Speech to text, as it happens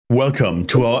Welcome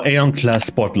to our AION class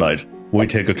spotlight, where we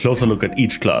take a closer look at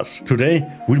each class. Today,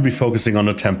 we'll be focusing on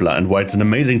the Templar and why it's an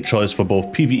amazing choice for both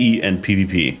PvE and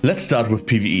PvP. Let's start with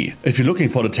PvE. If you're looking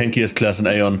for the tankiest class in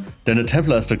AION, then the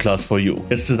Templar is the class for you.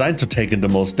 It's designed to take in the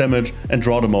most damage and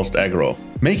draw the most aggro,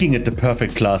 making it the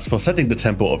perfect class for setting the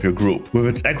tempo of your group. With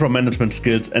its aggro management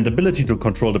skills and ability to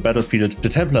control the battlefield, the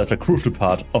Templar is a crucial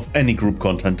part of any group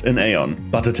content in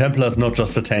AION. But the Templar is not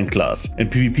just a tank class. In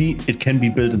PvP, it can be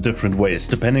built in different ways,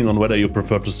 depending on whether you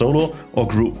prefer to solo or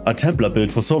group. A Templar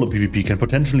build for solo PvP can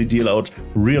potentially deal out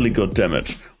really good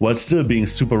damage, while still being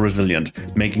super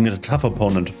resilient, making it a tough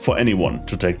opponent for anyone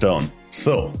to take down.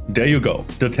 So, there you go.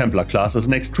 The Templar class is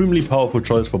an extremely powerful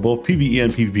choice for both PvE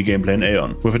and PvP gameplay in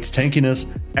AION. With its tankiness,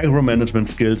 aggro management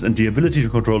skills and the ability to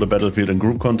control the battlefield and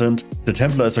group content, the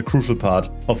Templar is a crucial part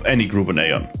of any group in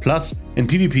AION. Plus, in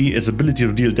PvP, its ability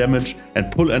to deal damage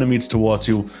and pull enemies towards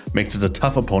you makes it a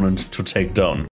tough opponent to take down.